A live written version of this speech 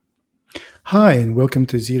Hi, and welcome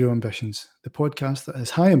to Zero Ambitions, the podcast that has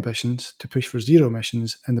high ambitions to push for zero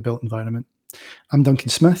emissions in the built environment. I'm Duncan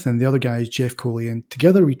Smith, and the other guy is Jeff Coley, and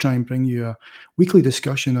together we try and bring you a weekly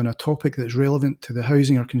discussion on a topic that's relevant to the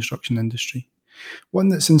housing or construction industry. One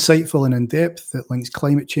that's insightful and in depth, that links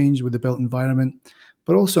climate change with the built environment,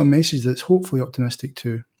 but also a message that's hopefully optimistic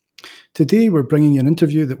too. Today, we're bringing you an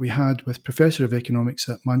interview that we had with Professor of Economics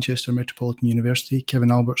at Manchester Metropolitan University,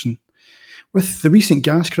 Kevin Albertson. With the recent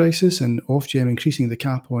gas crisis and Ofgem increasing the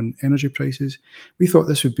cap on energy prices, we thought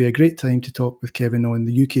this would be a great time to talk with Kevin on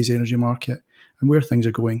the UK's energy market and where things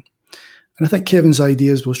are going. And I think Kevin's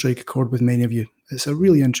ideas will strike a chord with many of you. It's a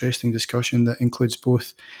really interesting discussion that includes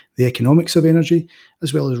both the economics of energy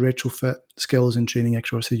as well as retrofit skills and training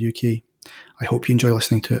across the UK. I hope you enjoy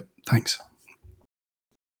listening to it. Thanks.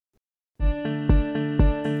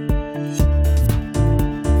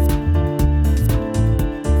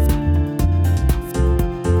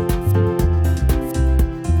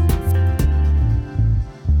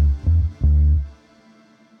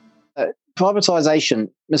 Privatisation,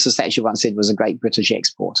 Mrs. Thatcher once said, was a great British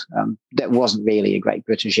export. That wasn't really a great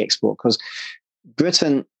British export because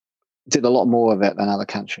Britain did a lot more of it than other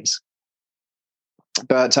countries.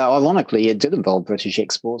 But ironically, it did involve British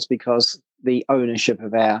exports because the ownership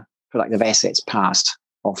of our productive assets passed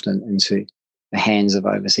often into the hands of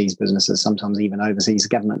overseas businesses, sometimes even overseas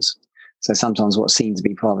governments. So sometimes what seemed to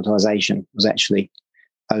be privatisation was actually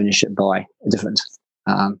ownership by a different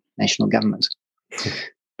national government.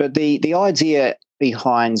 But the idea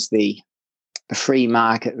behind the free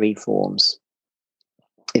market reforms,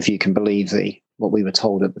 if you can believe what we were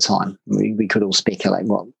told at the time, we could all speculate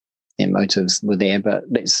what their motives were there, but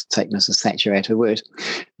let's take Mrs. Thatcher at her word.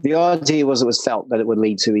 The idea was it was felt that it would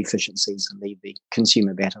lead to efficiencies and leave the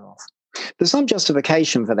consumer better off. There's some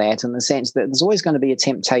justification for that in the sense that there's always going to be a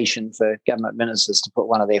temptation for government ministers to put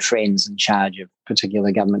one of their friends in charge of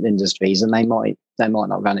particular government industries, and they might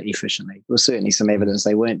not run it efficiently. There was certainly some evidence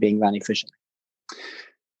they weren't being run efficiently.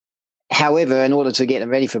 However, in order to get them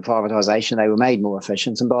ready for privatisation, they were made more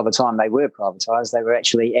efficient, and by the time they were privatised, they were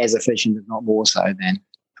actually as efficient, if not more so, than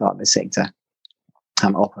private sector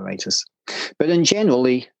operators. But in general,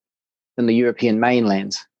 in the European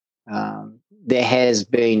mainland, there has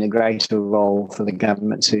been a greater role for the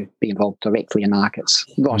government to be involved directly in markets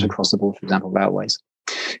right across the board, for example, railways,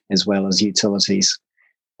 as well as utilities.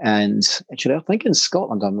 And actually, I think in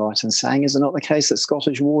Scotland, I'm right in saying, is it not the case that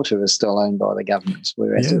Scottish Water is still owned by the government,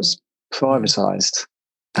 whereas it was privatised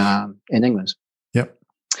in England? Yep.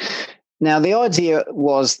 Now, the idea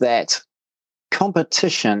was that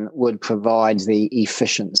competition would provide the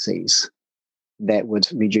efficiencies that would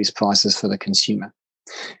reduce prices for the consumer.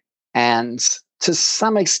 And to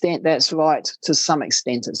some extent, that's right. To some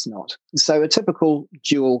extent, it's not. So a typical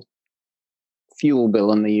dual fuel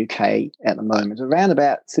bill in the UK at the moment, around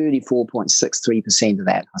about 34.63% of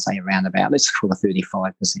that, I say around about, let's call it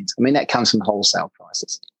 35%. I mean, that comes from wholesale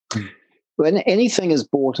prices. When anything is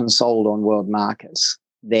bought and sold on world markets,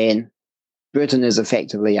 then Britain is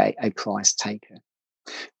effectively a price taker.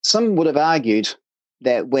 Some would have argued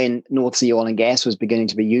that when North Sea oil and gas was beginning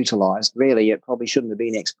to be utilised, really it probably shouldn't have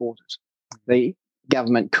been exported. The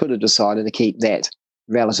government could have decided to keep that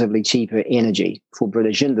relatively cheaper energy for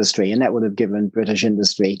British industry, and that would have given British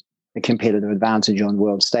industry a competitive advantage on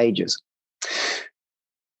world stages.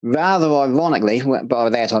 Rather ironically, by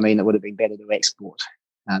that I mean it would have been better to export,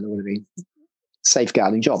 and it would have been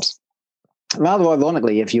safeguarding jobs. Rather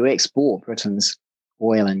ironically, if you export Britain's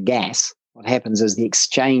oil and gas, what happens is the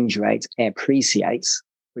exchange rate appreciates,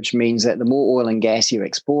 which means that the more oil and gas you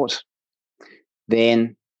export,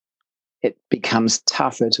 then it becomes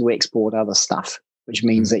tougher to export other stuff, which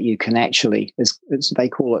means that you can actually, they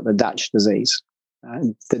call it the Dutch disease.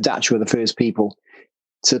 The Dutch were the first people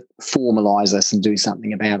to formalise this and do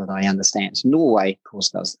something about it, I understand. Norway, of course,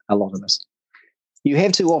 does a lot of this. You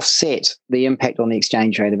have to offset the impact on the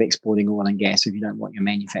exchange rate of exporting oil and gas if you don't want your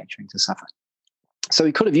manufacturing to suffer. So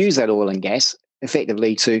we could have used that oil and gas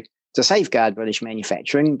effectively to safeguard British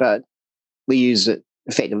manufacturing, but we used it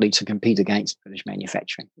effectively to compete against British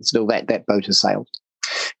manufacturing. Still, that boat has sailed.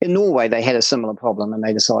 In Norway, they had a similar problem, and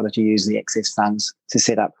they decided to use the excess funds to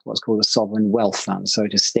set up what's called a sovereign wealth fund, so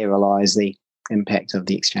to sterilise the impact of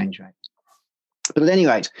the exchange rate. But at any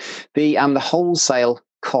rate, the wholesale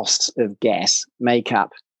costs of gas make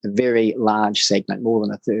up a very large segment, more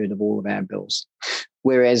than a third of all of our bills,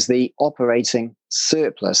 whereas the operating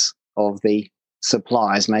surplus of the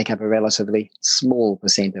supplies make up a relatively small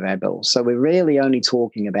percent of our bills. So we're really only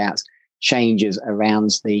talking about changes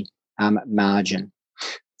around the margin.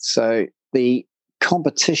 So the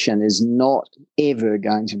competition is not ever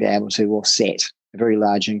going to be able to offset a very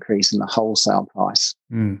large increase in the wholesale price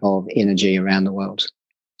of energy around the world.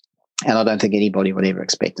 And I don't think anybody would ever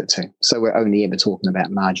expect it to. So we're only ever talking about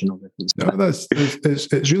marginal difference. No,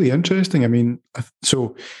 it's really interesting. I mean, I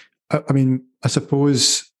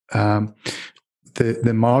suppose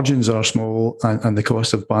the margins are small, and the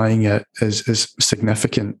cost of buying it is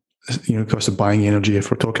significant. The cost of buying energy, if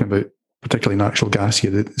we're talking about particularly natural gas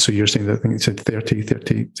here. So you're saying that I think it said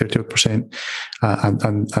 30%,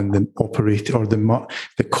 and the operate or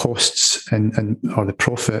the costs and or the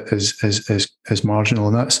profit is marginal,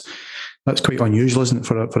 and that's quite unusual, isn't it,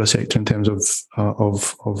 for a sector in terms of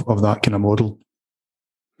that kind of model?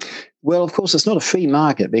 Well, of course, it's not a free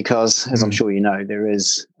market because, as I'm sure you know, there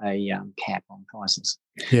is a cap on prices.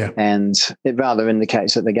 Yeah, and it rather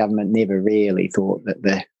indicates that the government never really thought that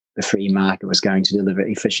the free market was going to deliver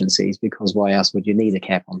efficiencies, because why else would you need a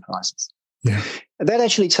cap on prices? Yeah, that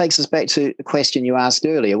actually takes us back to the question you asked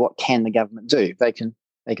earlier: what can the government do? They can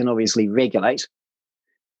obviously regulate,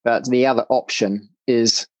 but the other option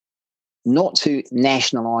is not to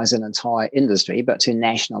nationalize an entire industry, but to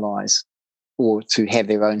nationalize or to have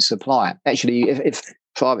their own supplier. Actually, if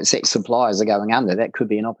private sector suppliers are going under, that could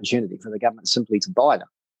be an opportunity for the government simply to buy them.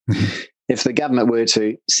 If the government were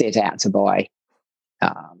to set out to buy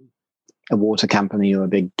a water company or a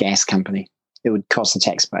big gas company, it would cost the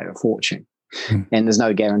taxpayer a fortune. And there's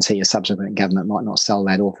no guarantee a subsequent government might not sell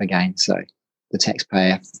that off again, so the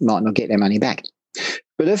taxpayer might not get their money back.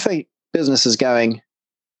 But if a business is going,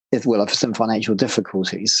 if some financial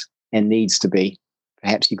difficulties and needs to be,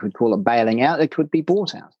 perhaps you could call it bailing out, it could be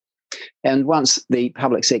bought out. And once the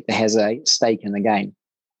public sector has a stake in the game,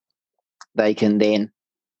 they can then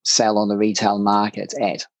sell on the retail market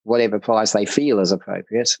at whatever price they feel is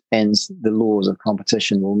appropriate. And the laws of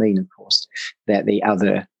competition will mean, of course, that the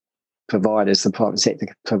other providers, the private sector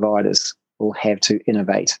providers, will have to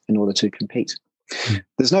innovate in order to compete.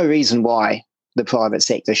 There's no reason why the private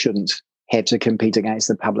sector shouldn't have to compete against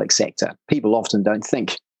the public sector. People often don't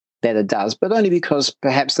think that it does, but only because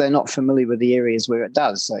perhaps they're not familiar with the areas where it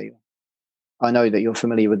does. So I know that you're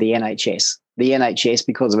familiar with the NHS. The NHS,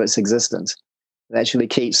 because of its existence, it actually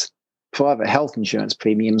keeps private health insurance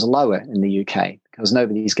premiums lower in the UK, because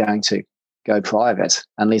nobody's going to go private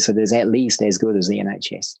unless it is at least as good as the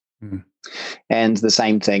NHS. And the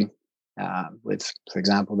same thing with, for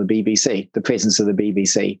example, the BBC. The presence of the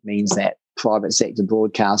BBC means that private sector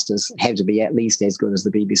broadcasters have to be at least as good as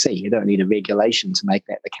the BBC. You don't need a regulation to make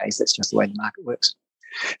that the case. That's just the way the market works.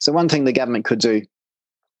 So one thing the government could do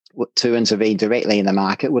to intervene directly in the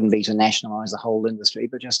market wouldn't be to nationalise the whole industry,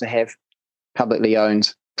 but just to have publicly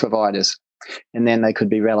owned providers. And then they could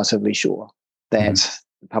be relatively sure that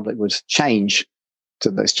the public would change to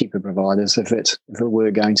those cheaper providers if it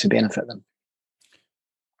were going to benefit them.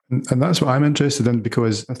 And that's what I'm interested in,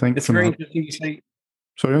 because I think it's very interesting you say.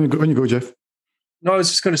 Sorry, on you go, Jeff. No, I was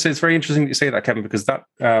just going to say it's very interesting you say that, Kevin, because that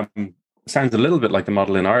sounds a little bit like the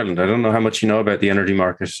model in Ireland. I don't know how much you know about the energy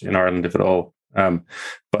market in Ireland, if at all.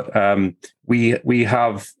 But we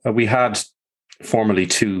had formerly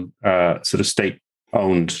two sort of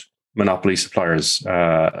state-owned monopoly suppliers,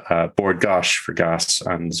 Bord Gáis for gas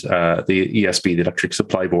and the ESB, the Electric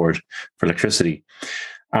Supply Board, for electricity.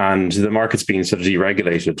 And the market's being sort of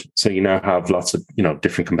deregulated, so you now have lots of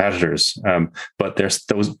different competitors. But there's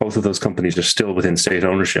both of those companies are still within state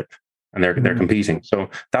ownership, and they're competing. So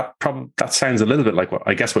that sounds a little bit like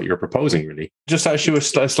what you're proposing, really. Just to issue a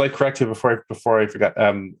slight corrective before I forget.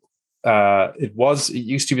 It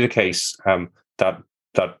used to be the case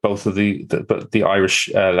that both of the Irish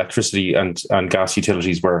electricity and gas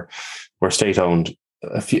utilities were state owned.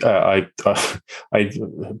 I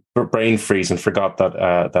brain freeze and forgot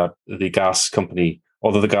that the gas company,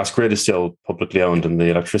 although the gas grid is still publicly owned and the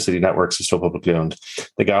electricity networks are still publicly owned,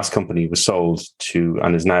 the gas company was sold to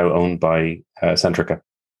and is now owned by Centrica.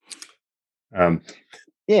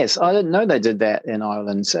 Yes, I didn't know they did that in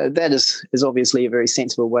Ireland. So that is obviously a very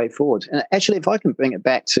sensible way forward. And actually, if I can bring it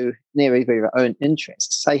back to near your own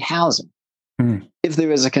interests, say housing. If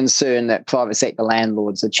there is a concern that private sector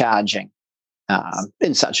landlords are charging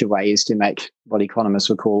in such a way as to make what economists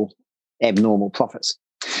would call abnormal profits,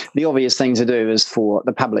 the obvious thing to do is for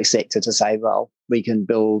the public sector to say, well, we can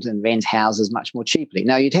build and rent houses much more cheaply.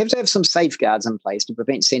 Now, you'd have to have some safeguards in place to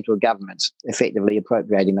prevent central government effectively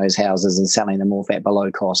appropriating those houses and selling them off at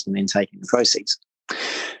below cost and then taking the proceeds.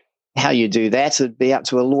 How you do that would be up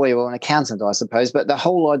to a lawyer or an accountant, I suppose, but the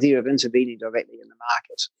whole idea of intervening directly in the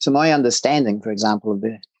market. So my understanding, for example, of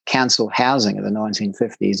the council housing of the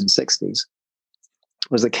 1950s and 60s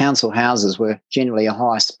was that council houses were generally a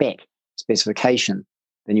higher specification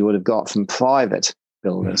than you would have got from private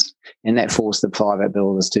builders. And that forced the private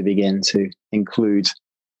builders to begin to include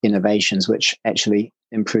innovations which actually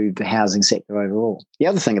improved the housing sector overall. The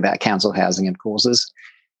other thing about council housing, of course, is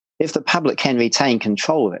if the public can retain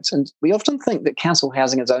control of it. And we often think that council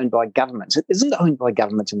housing is owned by government. It isn't owned by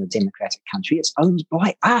government in a democratic country. It's owned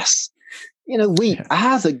by us. We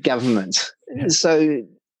are the government. Yeah. So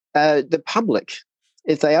the public,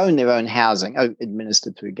 if they own their own housing,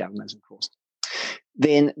 administered through government, of course,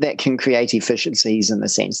 then that can create efficiencies in the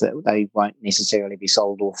sense that they won't necessarily be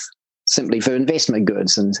sold off simply for investment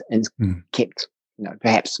goods and kept,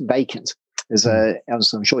 perhaps vacant. As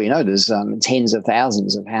I'm sure you know, there's tens of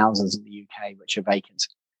thousands of houses in the UK which are vacant,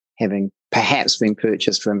 having perhaps been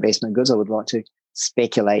purchased for investment goods. I would like to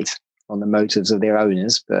speculate on the motives of their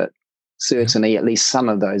owners, but certainly at least some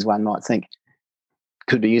of those one might think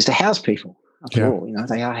could be used to house people. After all,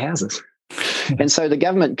 they are houses. And so the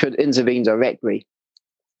government could intervene directly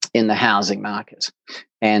in the housing market,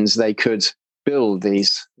 and they could build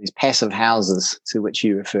these passive houses to which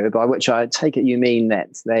you refer, by which I take it you mean that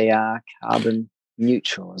they are carbon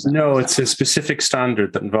neutral. No, it's a specific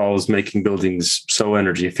standard that involves making buildings so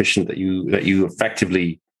energy efficient that you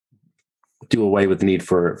effectively do away with the need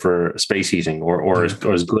for space heating or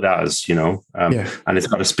as good as, and it's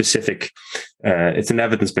got a specific, it's an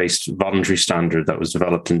evidence-based voluntary standard that was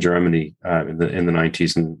developed in Germany in the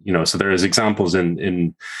 90s. And, so there is examples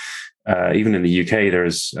in even in the UK,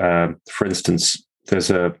 there's, for instance,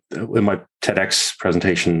 in my TEDx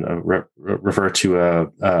presentation, refer to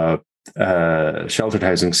a sheltered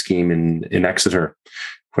housing scheme in Exeter,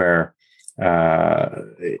 where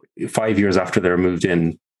 5 years after they were moved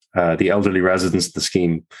in, the elderly residents of the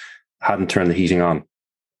scheme hadn't turned the heating on,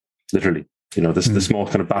 literally. The small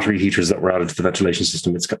kind of battery heaters that were added to the ventilation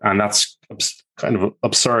system. And that's kind of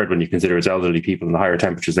absurd when you consider it's elderly people and the higher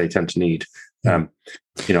temperatures they tend to need. And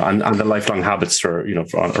the lifelong habits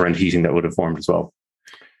around heating that would have formed as well.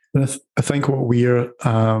 I think what we're,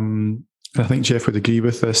 I think Jeff would agree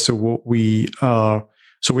with this. So we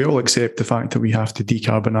all accept the fact that we have to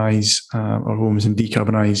decarbonise our homes and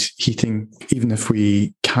decarbonise heating, even if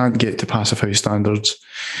we can't get to passive house standards.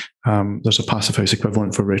 There's a passive house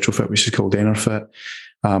equivalent for retrofit, which is called EnerFit.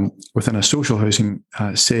 Within a social housing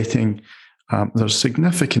setting, there's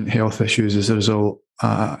significant health issues as a result,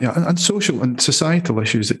 and social and societal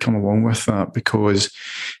issues that come along with that, because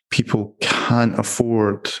people can't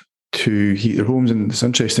afford to heat their homes. And it's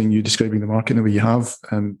interesting you describing the market the way you have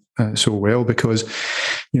so well, because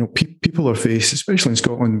people are faced, especially in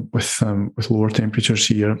Scotland, with lower temperatures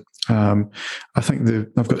here. I think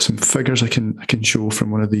I've got some figures I can show from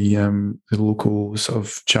one of the local sort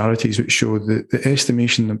of charities, which show the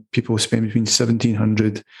estimation that people spend between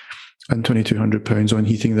 £1,700 and £2,200 on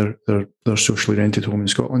heating their socially rented home in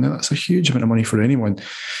Scotland. Now, that's a huge amount of money for anyone,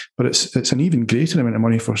 but it's an even greater amount of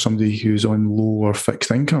money for somebody who's on low or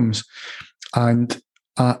fixed incomes. And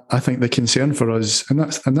I think the concern for us, and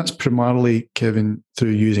that's primarily, Kevin,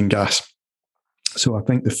 through using gas. So I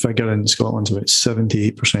think the figure in Scotland is about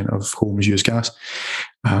 78% of homes use gas,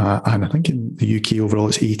 and I think in the UK overall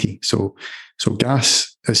it's 80%. So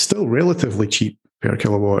gas is still relatively cheap per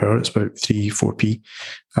kilowatt hour. It's about 3-4p,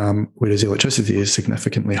 whereas electricity is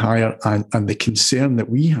significantly higher. And the concern that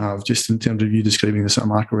we have, just in terms of you describing the sort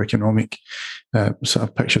of macroeconomic sort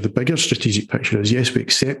of picture, the bigger strategic picture is, yes, we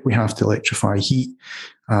accept we have to electrify heat.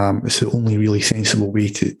 It's the only really sensible way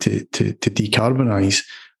to decarbonise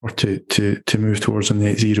or to move towards a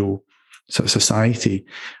net zero sort of society.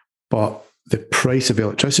 But the price of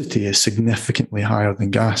electricity is significantly higher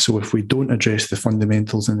than gas. So if we don't address the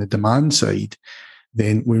fundamentals in the demand side,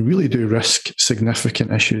 then we really do risk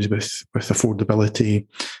significant issues with affordability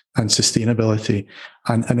and sustainability.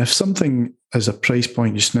 And if something as a price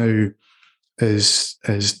point just now is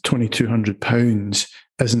 £2,200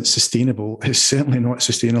 isn't sustainable, it's certainly not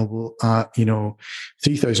sustainable at £3,000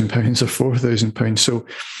 or £4,000. So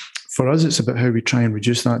for us, it's about how we try and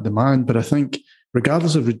reduce that demand. But I think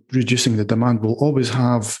regardless of reducing the demand, we'll always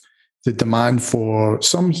have the demand for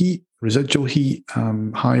some heat, residual heat,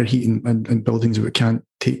 higher heat in buildings that we can't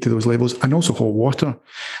take to those levels, and also hot water,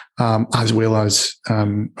 as well as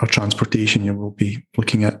our transportation. We'll be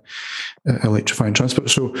looking at electrifying transport.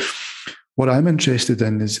 So what I'm interested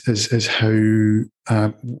in is how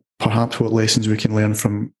perhaps what lessons we can learn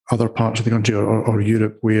from other parts of the country or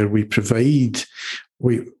Europe, where we provide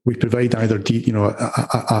either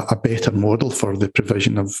a better model for the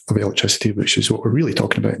provision of electricity, which is what we're really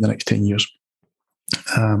talking about in the next 10 years.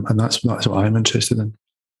 And that's what I'm interested in.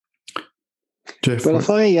 Jeff, well, if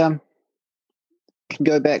I can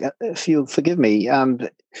go back, if you'll forgive me,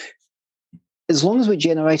 as long as we're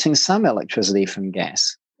generating some electricity from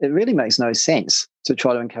gas, it really makes no sense to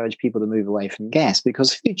try to encourage people to move away from gas,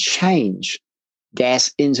 because if you change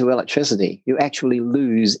gas into electricity, you actually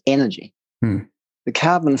lose energy. The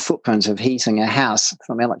carbon footprint of heating a house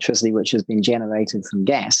from electricity which has been generated from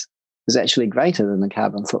gas is actually greater than the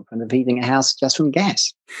carbon footprint of heating a house just from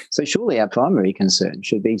gas. So surely our primary concern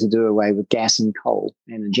should be to do away with gas and coal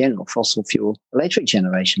and in general fossil fuel electric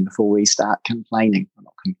generation before we start complaining. I'm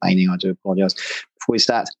not complaining, I do apologize. Before we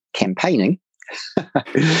start campaigning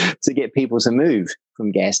to get people to move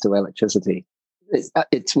from gas to electricity.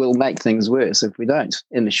 It will make things worse if we don't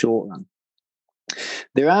in the short run.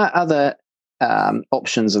 There are other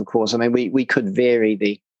options, of course. I mean, we could vary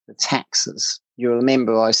the taxes. You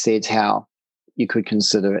remember I said how you could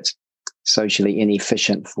consider it socially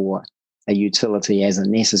inefficient for a utility as a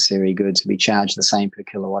necessary good to be charged the same per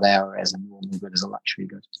kilowatt hour as a normal good, as a luxury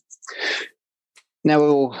good. Now, we're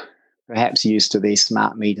all perhaps used to these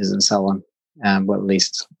smart meters and so on. Well, at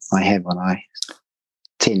least I have one. I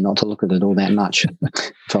tend not to look at it all that much.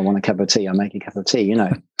 If I want a cup of tea, I make a cup of tea,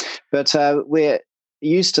 But we're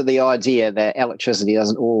used to the idea that electricity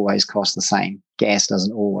doesn't always cost the same. Gas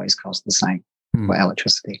doesn't always cost the same for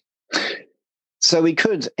electricity. So we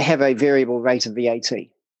could have a variable rate of VAT.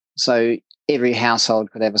 So every household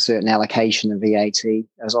could have a certain allocation of VAT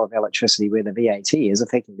as of electricity where the VAT is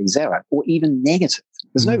effectively zero or even negative.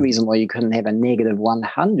 There's no reason why you couldn't have a negative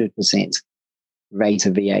 100% rate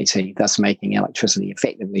of VAT, thus making electricity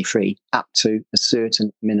effectively free up to a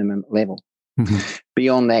certain minimum level.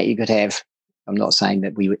 Beyond that, you could have, I'm not saying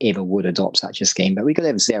that we ever would adopt such a scheme, but we could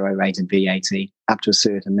have zero rated VAT up to a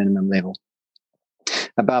certain minimum level.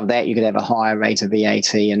 Above that, you could have a higher rate of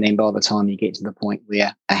VAT, and then by the time you get to the point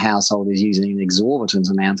where a household is using an exorbitant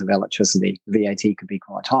amount of electricity, VAT could be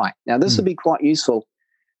quite high. Now, this would be quite useful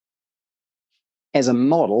as a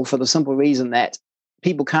model for the simple reason that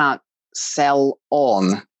people can't sell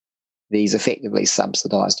on these effectively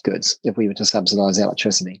subsidized goods if we were to subsidize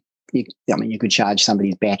electricity. You could charge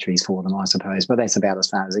somebody's batteries for them, I suppose, but that's about as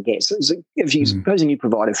far as it gets. So if you supposing you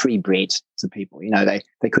provided free bread to people,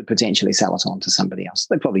 they could potentially sell it on to somebody else.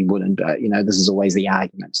 They probably wouldn't, but this is always the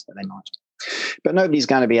argument that they might. But nobody's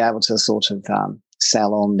going to be able to sort of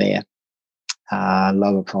sell on their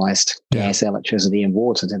lower priced gas, electricity, and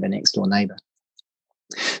water to their next door neighbour.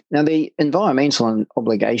 Now, the environmental and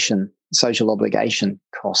social obligation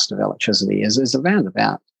cost of electricity is around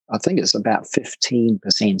about, I think it's about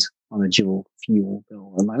 15% on a dual fuel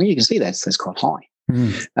bill. I mean, you can see that's quite high.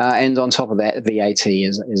 And on top of that, VAT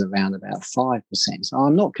is around about 5%. So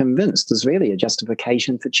I'm not convinced there's really a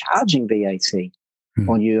justification for charging VAT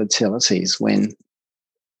on utilities when,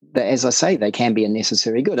 as I say, they can be a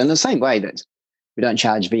necessary good. In the same way that we don't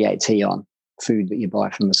charge VAT on food that you buy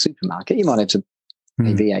from the supermarket. You might have to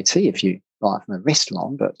pay VAT if you buy it from a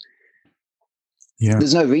restaurant, but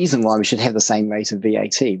there's no reason why we should have the same rate of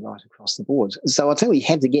VAT right across the board. So I think we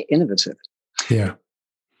have to get innovative. Yeah.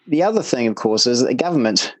 The other thing, of course, is that the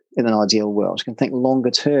government, in an ideal world, can think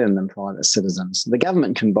longer term than private citizens. The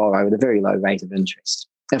government can borrow at a very low rate of interest.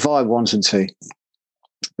 If I wanted to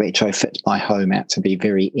retrofit my home out to be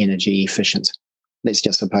very energy efficient, let's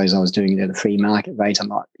just suppose I was doing it at a free market rate, I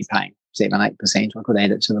might be paying 7-8%. I could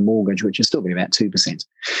add it to the mortgage, which would still be about 2%.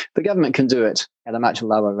 The government can do it at a much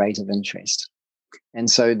lower rate of interest. And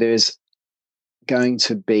so there's going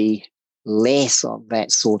to be less of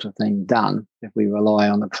that sort of thing done if we rely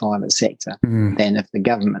on the private sector than if the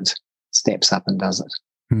government steps up and does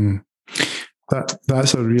it.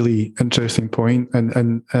 That's a really interesting point,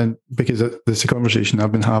 and because there's a conversation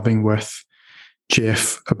I've been having with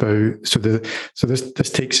Jeff about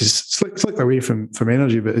this takes us slightly away from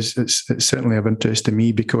energy, but it's certainly of interest to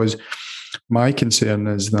me because my concern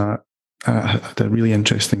is that I had a really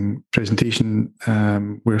interesting presentation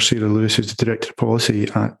where Sarah Lewis, who's the Director of Policy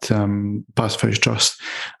at Passive House Trust,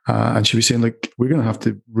 and she was saying, we're going to have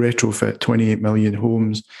to retrofit 28 million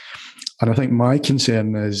homes. And I think my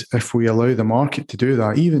concern is if we allow the market to do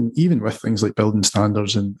that, even with things like building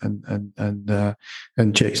standards and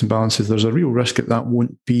checks and balances, there's a real risk that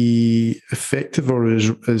won't be effective or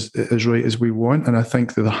as right as we want. And I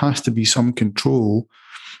think that there has to be some control,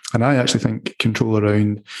 and I actually think control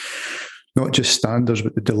around not just standards,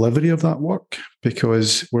 but the delivery of that work,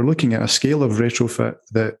 because we're looking at a scale of retrofit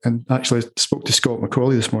that, and actually I spoke to Scott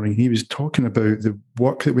McCauley this morning, he was talking about the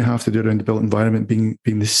work that we have to do around the built environment being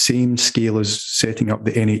the same scale as setting up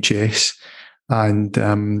the NHS. And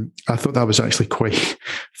I thought that was actually quite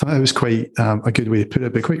a good way to put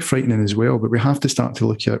it, but quite frightening as well. But we have to start to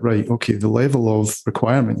look at, right, okay, the level of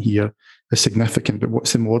requirement here is significant, but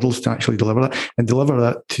what's the models to actually deliver that and deliver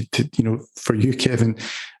that to for you, Kevin,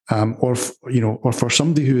 or for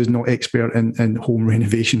somebody who is not expert in home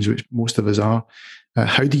renovations, which most of us are,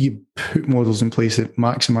 how do you put models in place that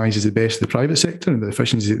maximises the best of the private sector and the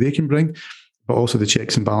efficiencies that they can bring, but also the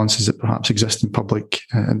checks and balances that perhaps exist in public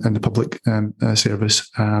and the public service,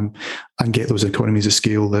 and get those economies of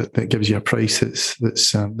scale that gives you a price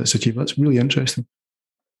that's achievable? That's really interesting.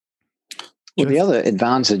 Well, the other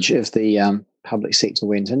advantage if the public sector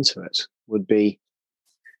went into it would be,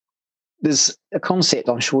 there's a concept,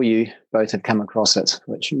 I'm sure you both have come across it,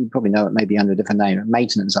 which you probably know it maybe under a different name, a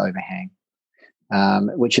maintenance overhang,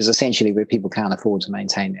 which is essentially where people can't afford to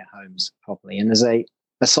maintain their homes properly. And there's a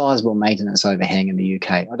sizable maintenance overhang in the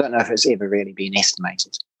UK. I don't know if it's ever really been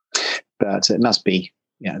estimated, but it must be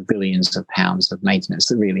billions of pounds of maintenance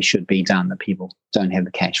that really should be done that people don't have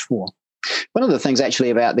the cash for. One of the things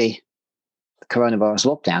actually about the coronavirus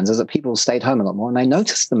lockdowns is that people stayed home a lot more and they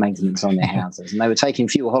noticed the maintenance on their houses, and they were taking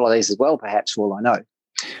fewer holidays as well, perhaps, for all I know.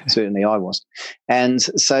 Certainly I was. And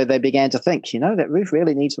so they began to think, that roof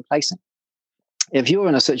really needs replacing. If you're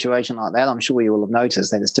in a situation like that, I'm sure you will have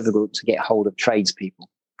noticed that it's difficult to get hold of tradespeople.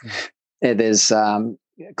 There's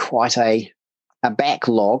quite a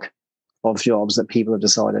backlog of jobs that people have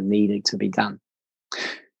decided needed to be done.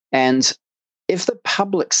 And if the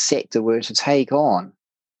public sector were to take on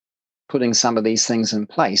putting some of these things in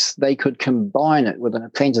place, they could combine it with an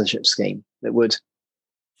apprenticeship scheme that would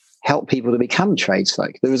help people to become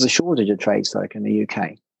tradesfolk. There is a shortage of tradesfolk in the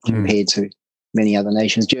UK compared to many other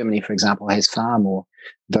nations. Germany, for example, has far more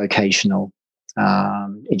vocational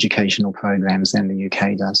educational programs than the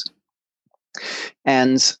UK does.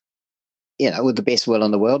 And, with the best will in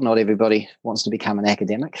the world, not everybody wants to become an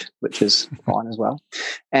academic, which is fine as well.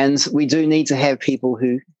 And we do need to have people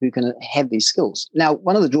who can have these skills. Now,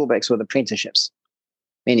 one of the drawbacks with apprenticeships,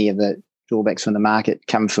 many of the drawbacks from the market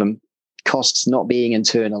come from costs not being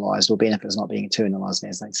internalized or benefits not being internalized,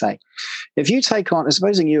 as they say. If you take on,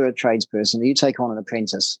 supposing you're a tradesperson, you take on an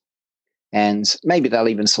apprentice, and maybe they'll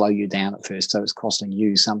even slow you down at first, so it's costing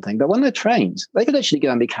you something. But when they're trained, they could actually go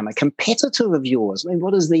and become a competitor of yours. I mean,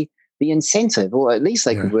 what is the incentive? Or at least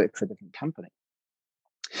they could work for a different company.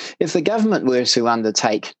 If the government were to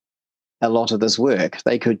undertake a lot of this work,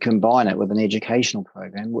 they could combine it with an educational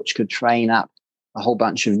program which could train up a whole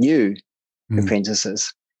bunch of new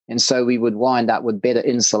apprentices. And so we would wind up with better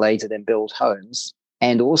insulated and built homes,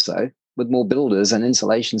 and also with more builders and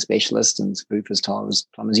insulation specialists and roofers, tilers,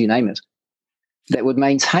 plumbers, you name it, that would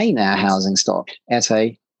maintain our housing stock at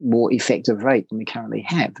a more effective rate than we currently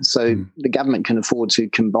have. So the government can afford to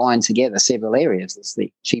combine together several areas. It's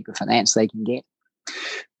the cheaper finance they can get,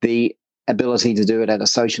 the ability to do it at a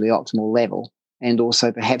socially optimal level, and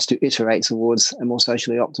also perhaps to iterate towards a more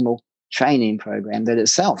socially optimal training program that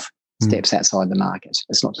itself steps outside the market.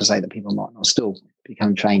 It's not to say that people might not still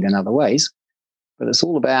become trained in other ways, but it's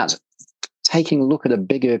all about taking a look at a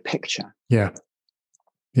bigger picture.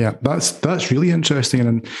 Yeah, that's really interesting,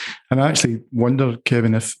 and I actually wonder,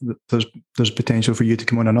 Kevin, if there's potential for you to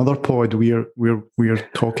come on another pod. We're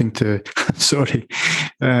talking to sorry,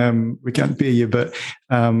 we can't pay you, but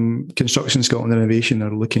Construction Scotland Innovation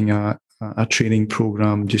are looking at a training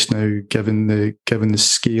program just now, given the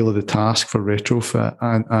scale of the task for retrofit,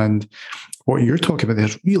 and what you're talking about there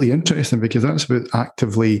is really interesting, because that's about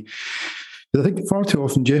actively. I think far too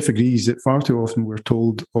often, Jeff agrees that far too often we're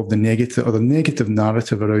told of the negative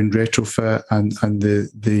narrative around retrofit and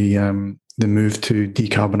the move to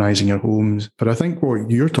decarbonising your homes. But I think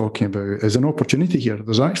what you're talking about is an opportunity here.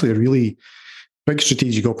 There's actually a really big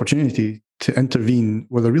strategic opportunity to intervene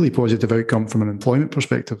with a really positive outcome from an employment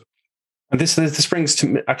perspective. And this brings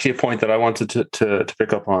to actually a point that I wanted to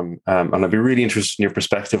pick up on, and I'd be really interested in your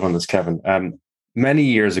perspective on this, Kevin. Many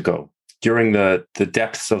years ago, during the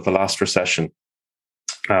depths of the last recession,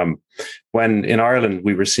 when in Ireland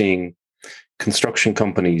we were seeing construction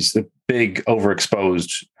companies, the big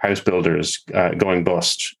overexposed house builders going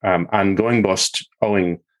bust, and going bust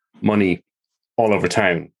owing money all over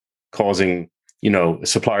town, causing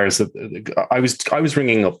suppliers that I was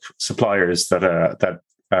ringing up suppliers that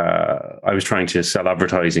I was trying to sell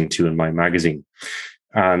advertising to in my magazine,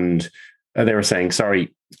 and they were saying,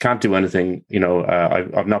 sorry, can't do anything.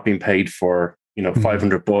 I've not been paid for,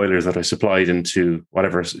 500 boilers that I supplied into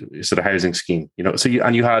whatever sort of housing scheme, So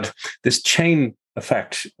you had this chain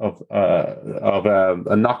effect of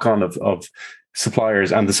a knock on of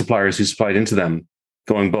suppliers and the suppliers who supplied into them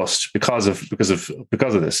going bust because of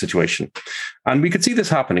this situation. And we could see this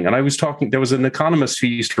happening. And there was an economist who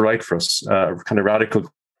used to write for us, kind of radical.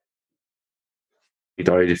 He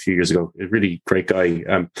died a few years ago, a really great guy.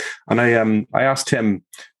 And I asked him,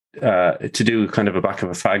 to do kind of a back of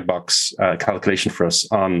a fag box calculation for us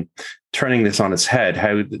on turning this on its head,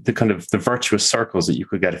 how the kind of the virtuous circles that you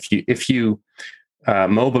could get if you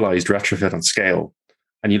mobilized retrofit on scale,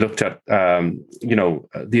 and you looked at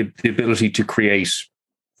the ability to create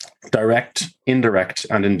direct, indirect,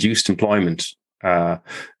 and induced employment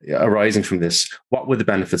arising from this. What would the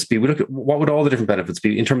benefits be? We look at what would all the different benefits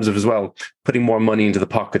be in terms of, as well, putting more money into the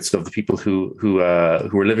pockets of the people who are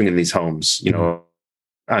living in these homes.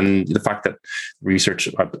 And the fact that research,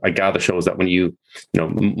 I gather, shows that when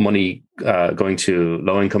money going to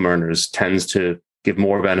low income earners tends to give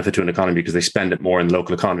more benefit to an economy because they spend it more in the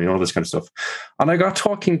local economy and all this kind of stuff. And I got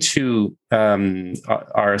talking to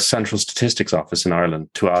our central statistics office in Ireland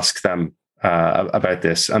to ask them about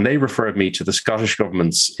this, and they referred me to the Scottish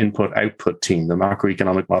government's input-output team, the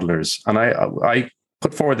macroeconomic modelers, and I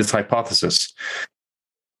put forward this hypothesis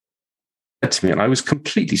to me, and I was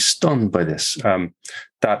completely stunned by this,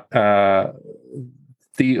 that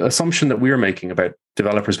the assumption that we were making about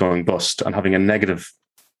developers going bust and having a negative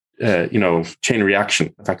chain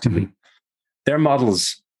reaction, effectively, their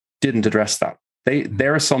models didn't address that.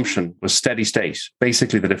 Their assumption was steady state,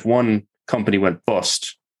 basically that if one company went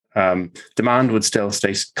bust, demand would still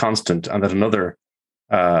stay constant, and that another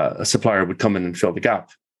supplier would come in and fill the gap.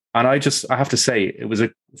 And I have to say, it was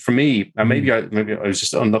for me, and maybe I was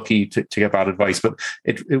just unlucky to get bad advice, but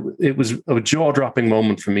it was a jaw-dropping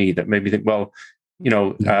moment for me that made me think, well,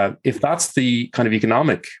 if that's the kind of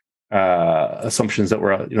economic assumptions that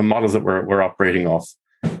we're, models that we're operating off,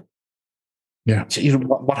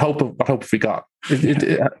 what hope have we got?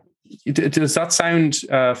 Does that sound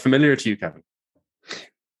familiar to you, Kevin?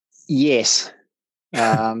 Yes.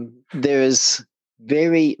 There is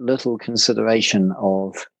very little consideration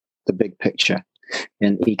of the big picture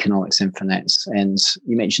in economics and finance. And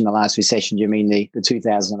you mentioned the last recession. Do you mean the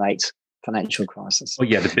 2008 financial crisis? Oh,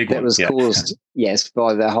 yeah, the big one. That was caused, yes,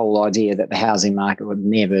 by the whole idea that the housing market would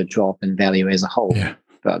never drop in value as a whole. Yeah.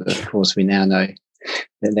 But of course, we now know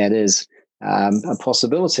that is a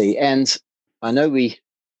possibility. And I know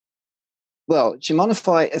well, do you mind if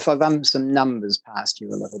I run some numbers past you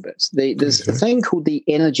a little bit? There's a thing called the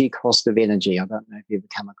energy cost of energy. I don't know if you've ever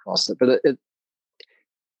come across it, but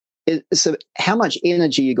it's how much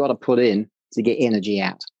energy you got to put in to get energy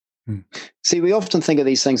out. See, we often think of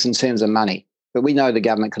these things in terms of money, but we know the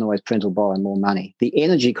government can always print or borrow more money. The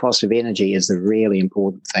energy cost of energy is the really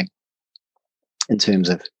important thing in terms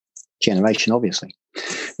of generation, obviously.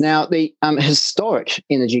 Now, the historic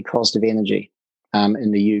energy cost of energy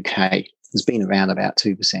in the UK has been around about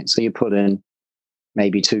 2%. So you put in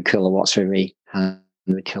maybe 2 kilowatts for every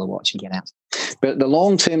 100 kilowatts you get out. But the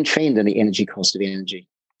long-term trend in the energy cost of energy,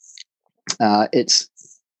 it's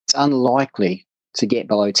unlikely to get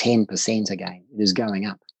below 10% again. It is going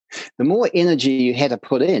up. The more energy you had to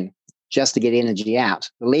put in just to get energy out,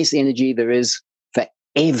 the less energy there is for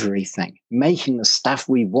everything, making the stuff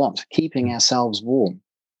we want, keeping ourselves warm.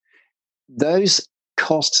 Those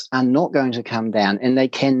costs are not going to come down, and they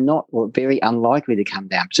cannot, or very unlikely to come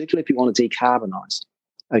down, particularly if you want to decarbonize.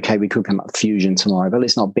 Okay, we could come up with fusion tomorrow, but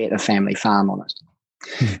let's not bet a family farm on it.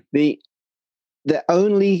 The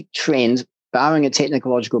only trend, barring a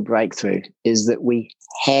technological breakthrough, is that we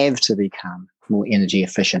have to become more energy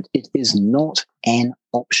efficient. It is not an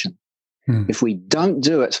option. If we don't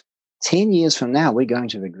do it, 10 years from now, we're going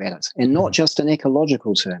to regret it. And not just in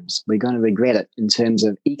ecological terms. We're going to regret it in terms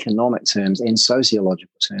of economic terms and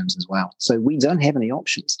sociological terms as well. So we don't have any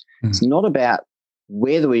options. It's not about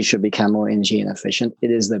whether we should become more energy efficient. It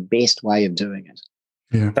is the best way of doing it.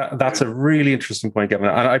 Yeah, that's a really interesting point, Kevin.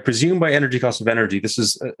 And I presume by energy cost of energy, this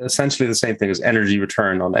is essentially the same thing as energy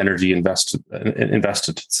return on energy invested.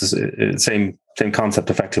 It's the same concept,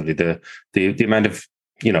 effectively. The amount of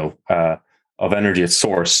of energy at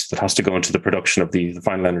source that has to go into the production of the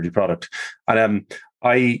final energy product. And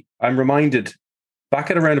I'm reminded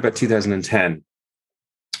back at around about 2010,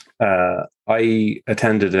 I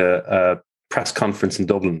attended a press conference in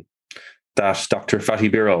Dublin that Dr.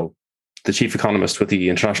 Fatih Birol, the chief economist with the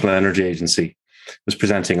International Energy Agency, was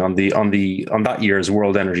presenting on that year's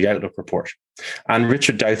World Energy Outlook report. And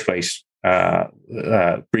Richard Douthwaite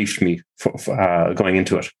briefed me going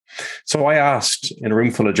into it. So I asked in a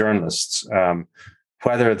room full of journalists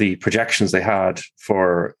whether the projections they had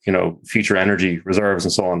for future energy reserves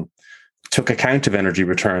and so on took account of energy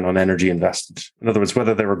return on energy invested. In other words,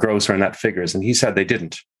 whether they were gross or net figures. And he said they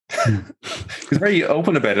didn't. He was very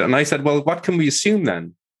open about it. And I said, well, what can we assume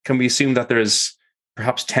then? Can we assume that there is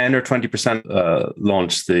perhaps 10 or 20%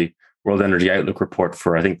 launched the World Energy Outlook report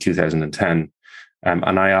for, I think, 2010?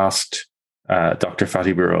 And I asked Dr.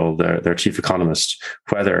 Fatih Birol, their chief economist,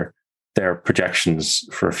 whether their projections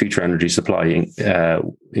for future energy supply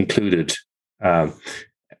included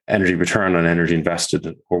energy return on energy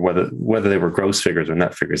invested, or whether they were gross figures or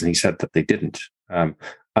net figures, and he said that they didn't. And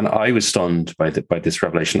I was stunned by this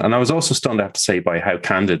revelation, and I was also stunned, I have to say, by how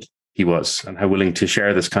candid he was and how willing to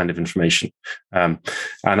share this kind of information. And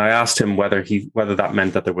I asked him whether that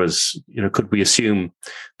meant that there was, could we assume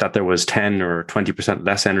that there was 10 or 20%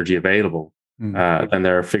 less energy available than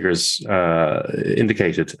their figures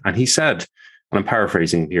indicated. And he said, and I'm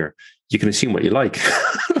paraphrasing here, you can assume what you like.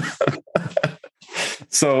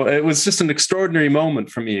 So it was just an extraordinary moment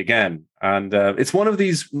for me again. And it's one of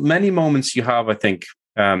these many moments you have, I think,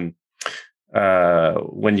 when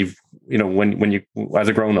you as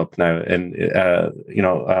a grown up now and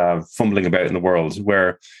fumbling about in the world,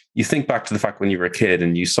 where you think back to the fact when you were a kid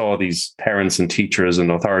and you saw these parents and teachers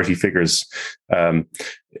and authority figures, and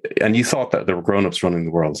you thought that there were grown-ups running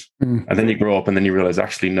the world, and then you grow up and then you realize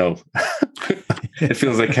actually no. It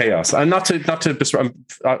feels like chaos. And not to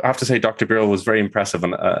I have to say Dr. Birrell was very impressive,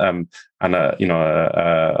 and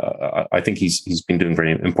I think he's been doing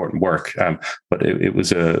very important work. But it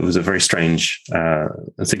was a very strange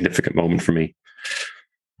and significant moment for me.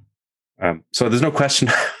 So there's no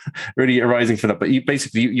question really arising from that. But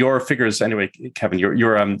your figures anyway, Kevin.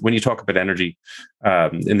 You're when you talk about energy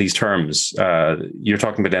in these terms, you're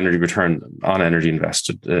talking about energy return on energy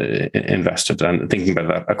invested, and thinking about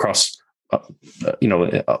that across.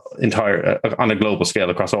 Entire on a global scale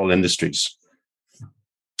across all industries.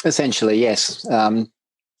 Essentially, yes. And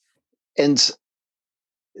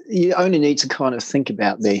you only need to kind of think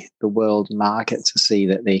about the world market to see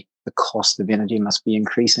that the cost of energy must be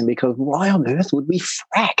increasing, because why on earth would we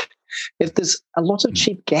frack? If there's a lot of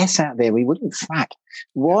cheap gas out there, we wouldn't frack.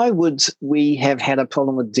 Why would we have had a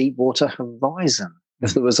problem with Deepwater Horizon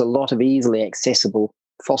if there was a lot of easily accessible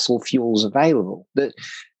fossil fuels available?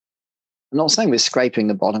 I'm not saying we're scraping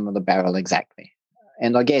the bottom of the barrel exactly.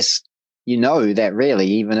 And I guess that really,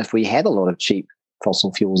 even if we had a lot of cheap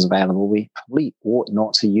fossil fuels available, we probably ought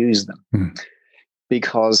not to use them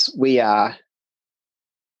because we are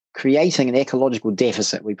creating an ecological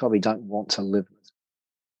deficit we probably don't want to live with.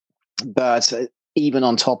 But even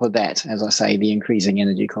on top of that, as I say, the increasing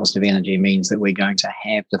energy cost of energy means that we're going to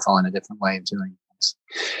have to find a different way of doing things.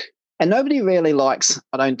 And nobody really likes,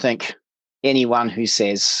 I don't think, anyone who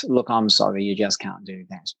says, look, I'm sorry, you just can't do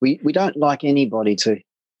that. We don't like anybody to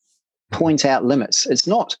point out limits. It's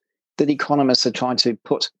not that economists are trying to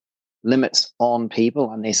put limits on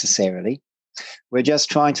people unnecessarily. We're just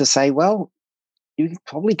trying to say, well, you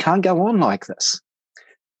probably can't go on like this.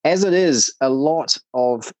 As it is, a lot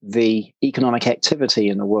of the economic activity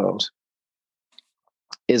in the world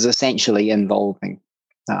is essentially involving.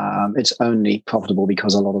 It's only profitable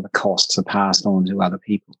because a lot of the costs are passed on to other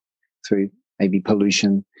people through maybe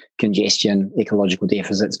pollution, congestion, ecological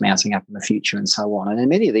deficits mounting up in the future, and so on. And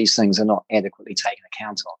many of these things are not adequately taken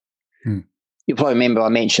account of. You'll probably remember I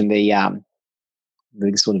mentioned the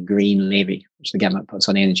sort of green levy, which the government puts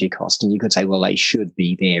on energy costs. And you could say, well, they should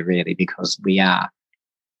be there really because we are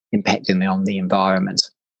impacting on the environment.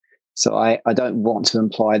 So I don't want to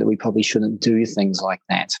imply that we probably shouldn't do things like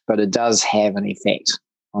that, but it does have an effect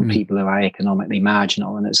on people who are economically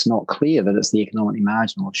marginal. And it's not clear that it's the economically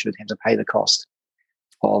marginal who should have to pay the cost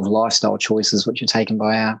of lifestyle choices which are taken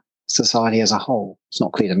by our society as a whole. It's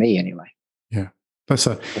not clear to me anyway. Yeah, that's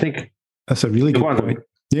a really good point.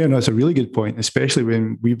 Yeah, no, it's a really good point, especially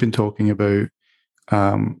when we've been talking about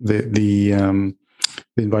the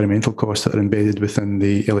environmental costs that are embedded within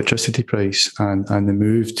the electricity price and the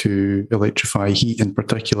move to electrify heat in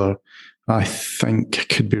particular. I think,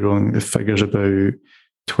 could be wrong, the figure's about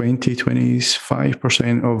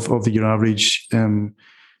 25% of your average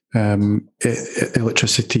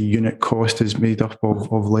electricity unit cost is made up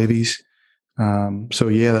of levies. So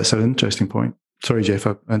yeah, that's an interesting point. Sorry, Jeff,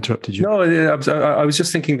 I interrupted you. No, I was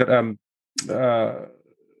just thinking that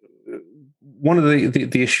one of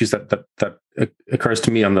the issues that occurs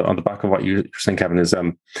to me on the back of what you're saying, Kevin, is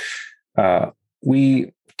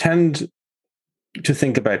we tend to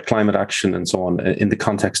think about climate action and so on in the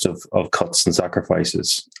context of cuts and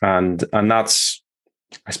sacrifices, and that's,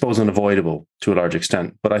 I suppose, unavoidable to a large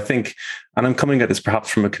extent. But I think, and I'm coming at this perhaps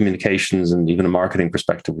from a communications and even a marketing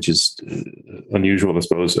perspective, which is unusual, I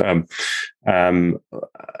suppose.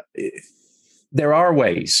 There are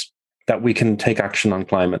ways that we can take action on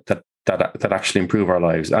climate that actually improve our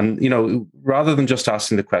lives. And, rather than just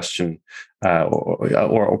asking the question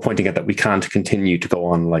or pointing out that we can't continue to go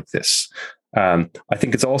on like this, I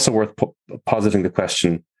think it's also worth positing the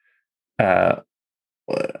question,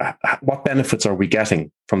 what benefits are we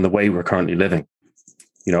getting from the way we're currently living?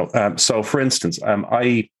 So for instance,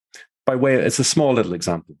 I by way, it's a small little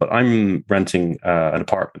example, but I'm renting an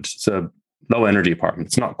apartment. It's a low energy apartment.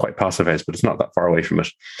 It's not quite Passive House, but it's not that far away from it,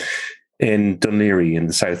 in Dunleary, in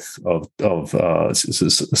the south of a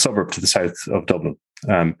suburb to the south of Dublin.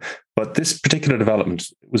 But this particular development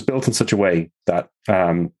was built in such a way that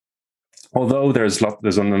although there's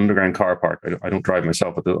an underground car park, I don't drive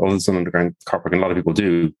myself, but there's an underground car park, and a lot of people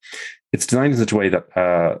do. It's designed in such a way that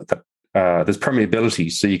there's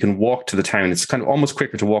permeability, so you can walk to the town. It's kind of almost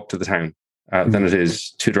quicker to walk to the town than it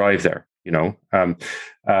is to drive there. There's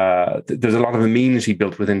a lot of amenity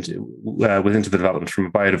built within the development from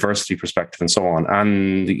a biodiversity perspective and so on,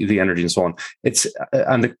 and the energy and so on. It's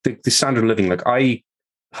and the standard of living. Like, I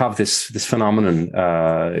have this phenomenon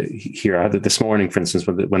here. I had it this morning, for instance,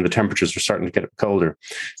 when the temperatures were starting to get colder.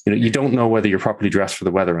 You don't know whether you're properly dressed for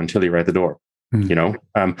the weather until you're out the door.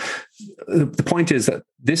 The point is that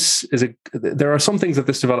there are some things that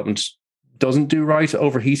this development doesn't do right.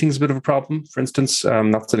 Overheating is a bit of a problem, for instance.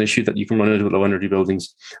 That's an issue that you can run into with low energy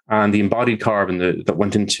buildings. And the embodied carbon that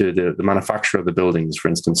went into the manufacture of the buildings, for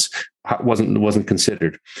instance, wasn't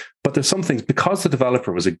considered. But there's some things, because the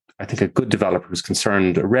developer was, I think, a good developer who's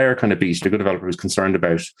concerned, a rare kind of beast, a good developer who's concerned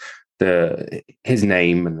about his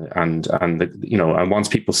name and wants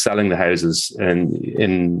people selling the houses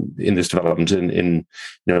in this development in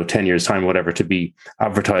 10 years' time, whatever, to be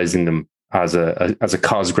advertising them as a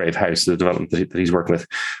Cosgrave house, the development that he's working with.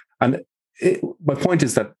 And my point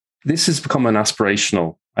is that this has become an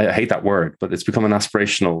aspirational, I hate that word, but it's become an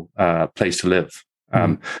aspirational place to live.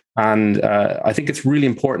 And I think it's really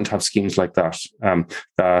important to have schemes like that,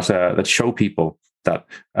 that show people that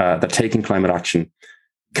taking climate action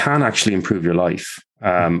can actually improve your life.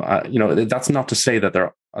 That's not to say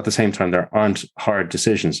that at the same time there aren't hard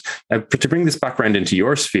decisions. To bring this background into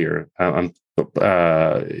your sphere, it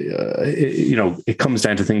comes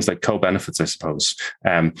down to things like co-benefits, I suppose,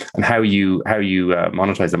 and how you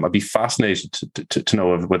monetize them. I'd be fascinated to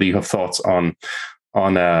know whether you have thoughts on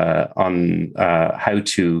how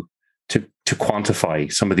to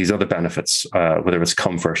quantify some of these other benefits, whether it's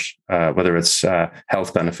comfort, whether it's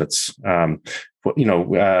health benefits,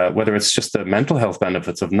 whether it's just the mental health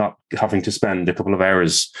benefits of not having to spend a couple of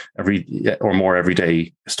hours every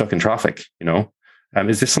day stuck in traffic.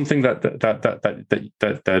 Is this something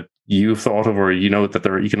that you've thought of, or that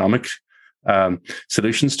there are economic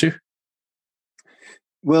solutions to?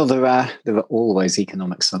 Well, there are always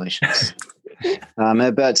economic solutions, but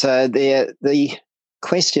the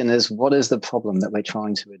question is, what is the problem that we're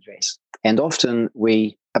trying to address? And often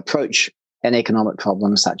we approach an economic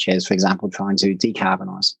problem, such as, for example, trying to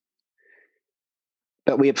decarbonize,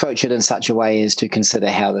 but we approach it in such a way as to consider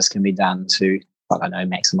how this can be done to,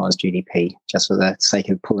 maximize GDP, just for the sake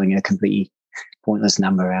of pulling a completely pointless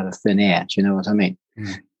number out of thin air. Do you know what I mean?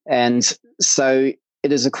 And so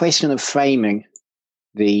it is a question of framing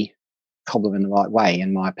the problem in the right way,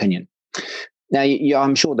 in my opinion. Now,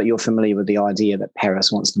 I'm sure that you're familiar with the idea that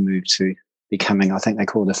Paris wants to move to becoming, I think they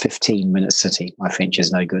call it a 15-minute city. My French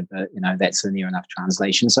is no good, but that's a near enough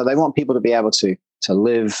translation. So they want people to be able to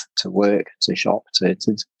live, to work, to shop, to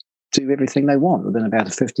do everything they want within about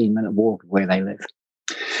a 15-minute walk of where they live.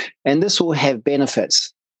 And this will have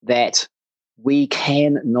benefits that we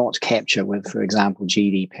cannot capture with, for example,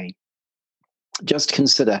 GDP. Just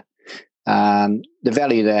consider the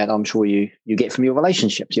value that I'm sure you get from your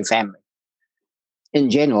relationships, your family. In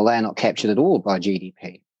general, they are not captured at all by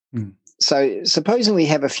GDP. So supposing we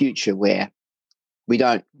have a future where we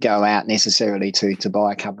don't go out necessarily to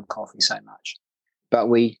buy a cup of coffee so much, but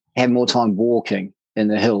we have more time walking in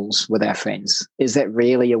the hills with our friends, is that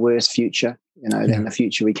really a worse future, than the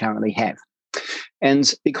future we currently have?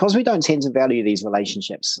 And because we don't tend to value these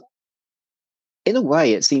relationships, in a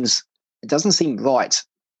way, it doesn't seem right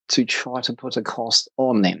to try to put a cost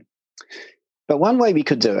on them. But one way we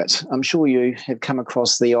could do it, I'm sure you have come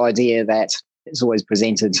across the idea that it's always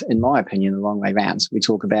presented, in my opinion, the wrong way round. We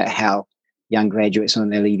talk about how young graduates, when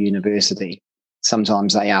they leave university,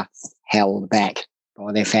 sometimes they are held back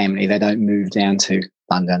by their family. They don't move down to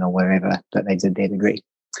London or wherever that they did their degree.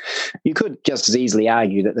 You could just as easily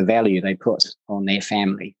argue that the value they put on their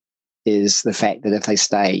family is the fact that if they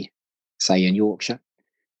stay, say, in Yorkshire,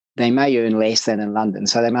 they may earn less than in London,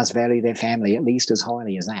 so they must value their family at least as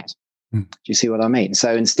highly as that. Do you see what I mean?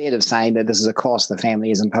 So instead of saying that this is a cost the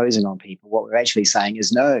family is imposing on people, what we're actually saying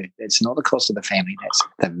is, no, it's not the cost of the family, that's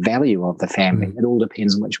the value of the family. It all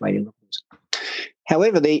depends on which way you look at it.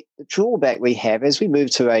 However, the drawback we have as we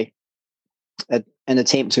move to an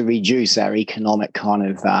attempt to reduce our economic kind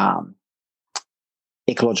of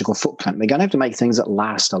ecological footprint, we're going to have to make things that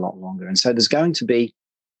last a lot longer. And so there's going to be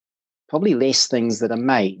probably less things that are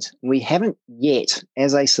made. We haven't yet,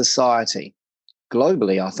 as a society,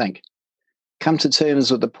 globally, I think, come to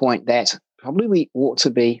terms with the point that probably we ought to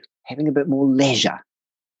be having a bit more leisure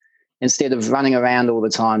instead of running around all the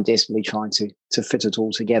time desperately trying to fit it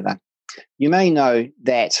all together. You may know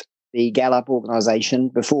that the Gallup organization,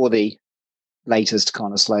 before the latest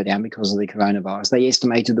kind of slowdown because of the coronavirus, they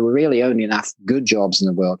estimated there were really only enough good jobs in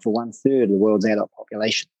the world for 1/3 of the world's adult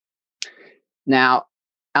population. Now,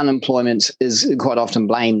 unemployment is quite often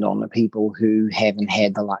blamed on the people who haven't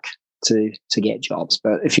had the luck to get jobs.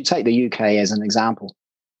 But if you take the UK as an example,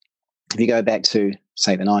 if you go back to,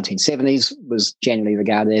 say, the 1970s, was generally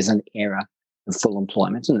regarded as an era of full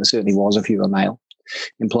employment, and it certainly was if you were male.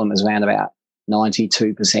 Employment was around about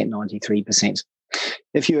 92%, 93%.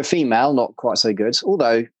 If you were female, not quite so good,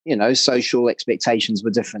 although, social expectations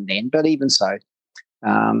were different then. But even so,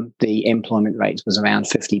 the employment rate was around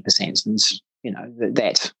 50%. And,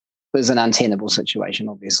 that was an untenable situation,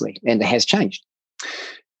 obviously, and it has changed.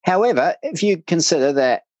 However, if you consider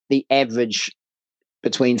that the average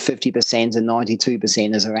between 50% and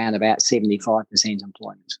 92% is around about 75%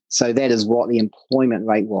 employment. So that is what the employment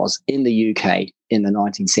rate was in the UK in the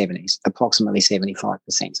 1970s, approximately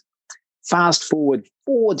 75%. Fast forward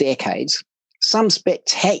 4 decades, some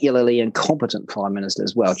spectacularly incompetent prime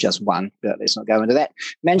ministers, well, just one, but let's not go into that,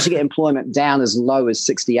 managed to get employment down as low as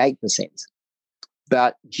 68%.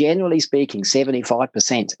 But generally speaking,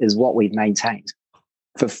 75% is what we've maintained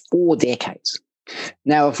for 4 decades.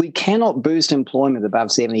 Now, if we cannot boost employment above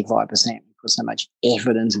 75%, we put so much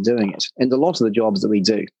effort into doing it. And a lot of the jobs that we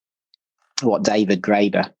do, what David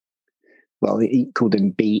Graeber, well, he called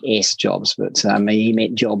them BS jobs, but he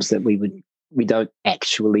meant jobs that we don't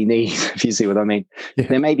actually need, if you see what I mean. Yeah.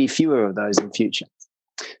 There may be fewer of those in future.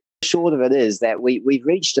 Short of it is that we've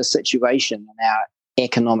reached a situation in our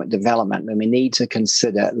economic development when we need to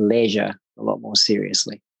consider leisure a lot more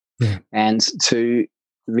seriously. Yeah. And to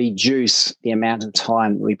reduce the amount of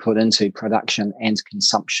time we put into production and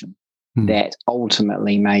consumption that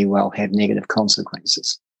ultimately may well have negative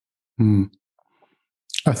consequences.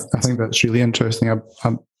 I think that's really interesting.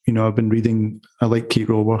 I've been reading. I like Kate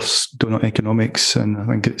Raworth's Donut Economics, and I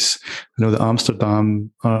think I know that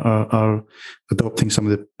Amsterdam are adopting some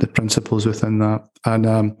of the principles within that. And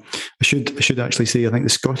I should actually say, I think the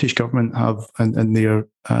Scottish government have in their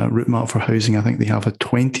route map for housing, I think they have a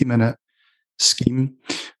 20-minute scheme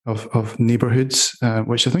of neighbourhoods,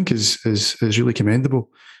 which I think is really commendable.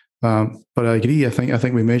 But I agree. I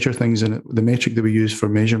think we measure things, and the metric that we use for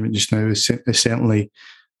measurement just now is certainly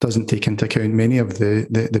doesn't take into account many of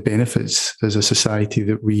the benefits as a society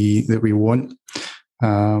that we want.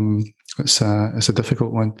 It's a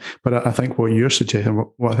difficult one. But I think what you're suggesting,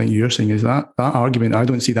 what I think you're saying is that argument. I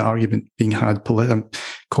don't see that argument being had. I'm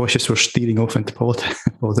cautious we're steering off into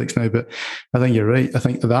politics now, but I think you're right. I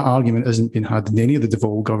think that argument isn't being had in any of the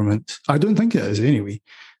devolved governments. I don't think it is anyway,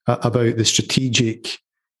 about the strategic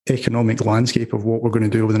economic landscape of what we're going to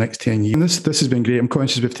do over the next 10 years. And this has been great. I'm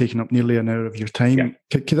conscious we've taken up nearly an hour of your time.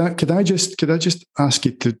 Yeah. Could I just ask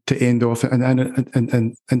you to end off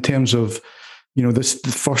and in terms of, this the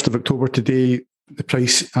 1st of October today, the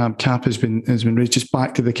price cap has been raised. Just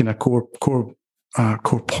back to the kind of core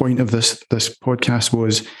point of this podcast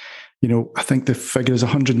was, I think the figure is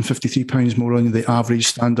 £153 more on the average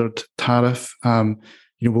standard tariff.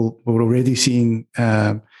 We're already seeing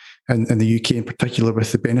in the UK in particular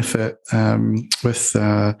with the benefit, with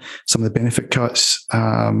some of the benefit cuts,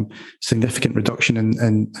 significant reduction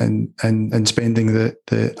in spending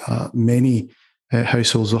that many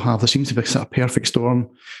households will have. There seems to be a sort of perfect storm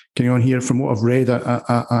going on here. From what I've read,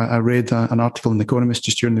 I read an article in The Economist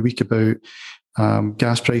just during the week about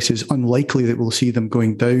gas prices. Unlikely that we'll see them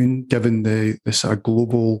going down given the sort of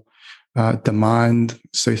global demand,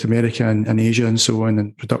 South America and Asia and so on,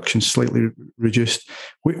 and production slightly reduced.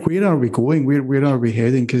 Where are we going? Where are we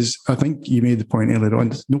heading? Because I think you made the point earlier on,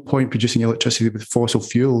 there's no point producing electricity with fossil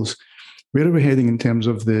fuels. Where are we heading in terms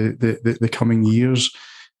of the coming years?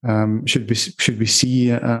 Should we see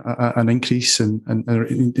an increase and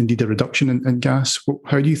indeed a reduction in gas?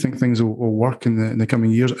 How do you think things will work in the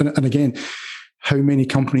coming years? And again, how many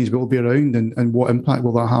companies will be around and what impact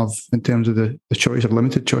will that have in terms of the choice of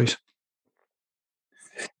limited choice?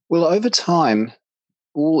 Well, over time,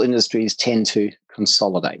 all industries tend to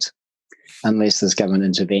consolidate unless there's government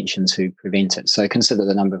intervention to prevent it. So consider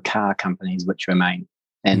the number of car companies which remain.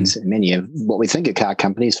 And many of what we think of car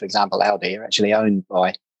companies, for example, Audi, are actually owned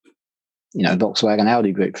by, Volkswagen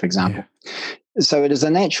Audi Group, for example. Yeah. So it is a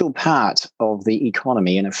natural part of the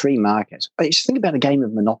economy in a free market. Just think about a game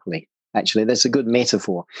of Monopoly, actually. That's a good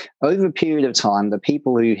metaphor. Over a period of time, the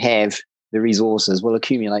people who have the resources will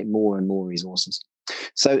accumulate more and more resources.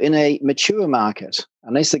 So in a mature market,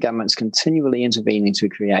 unless the government's continually intervening to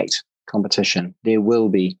create competition, there will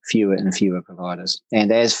be fewer and fewer providers.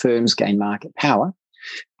 And as firms gain market power,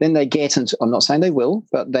 then they get into, I'm not saying they will,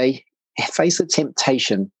 but they face the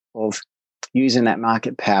temptation of using that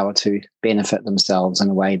market power to benefit themselves in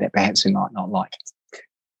a way that perhaps we might not like.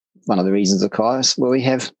 One of the reasons, of course, where we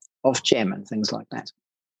have Ofgem and things like that.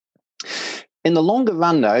 In the longer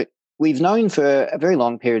run, though, we've known for a very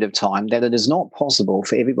long period of time that it is not possible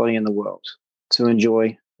for everybody in the world to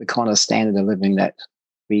enjoy the kind of standard of living that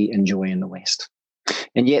we enjoy in the West.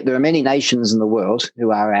 And yet there are many nations in the world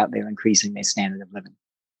who are out there increasing their standard of living.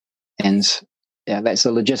 And that's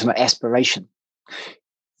a legitimate aspiration.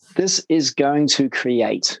 This is going to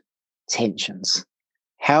create tensions.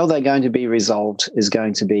 How they're going to be resolved is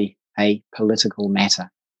going to be a political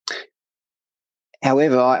matter.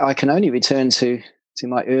 However, I can only return to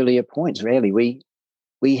my earlier points, really.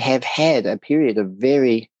 We have had a period of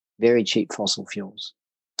very, very cheap fossil fuels,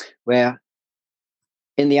 where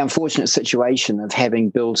in the unfortunate situation of having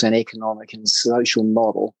built an economic and social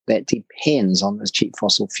model that depends on those cheap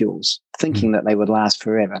fossil fuels, thinking that they would last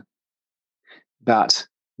forever, but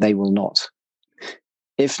they will not.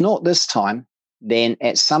 If not this time, then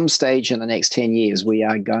at some stage in the next 10 years, we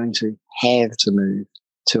are going to have to move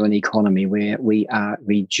to an economy where we are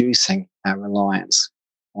reducing our reliance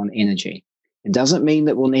on energy. It doesn't mean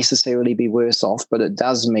that we'll necessarily be worse off, but it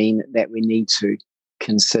does mean that we need to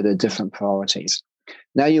consider different priorities.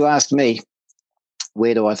 Now, you asked me,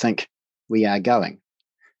 where do I think we are going?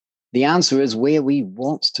 The answer is where we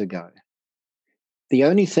want to go. The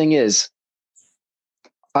only thing is,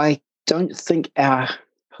 I don't think our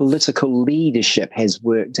political leadership has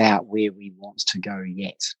worked out where we want to go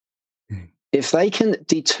yet. If they can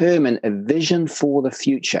determine a vision for the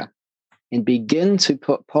future and begin to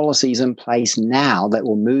put policies in place now that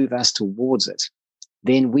will move us towards it,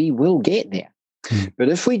 then we will get there. But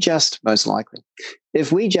if we just, most likely,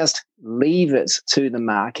 if we just leave it to the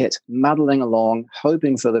market, muddling along,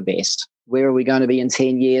 hoping for the best, where are we going to be in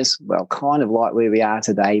 10 years? Well, kind of like where we are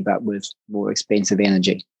today, but with more expensive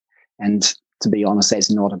energy. And to be honest,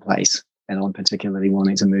 that's not a place that I'm particularly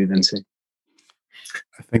wanting to move into.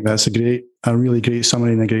 I think that's a really great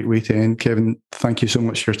summary and a great way to end. Kevin, thank you so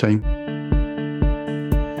much for your time.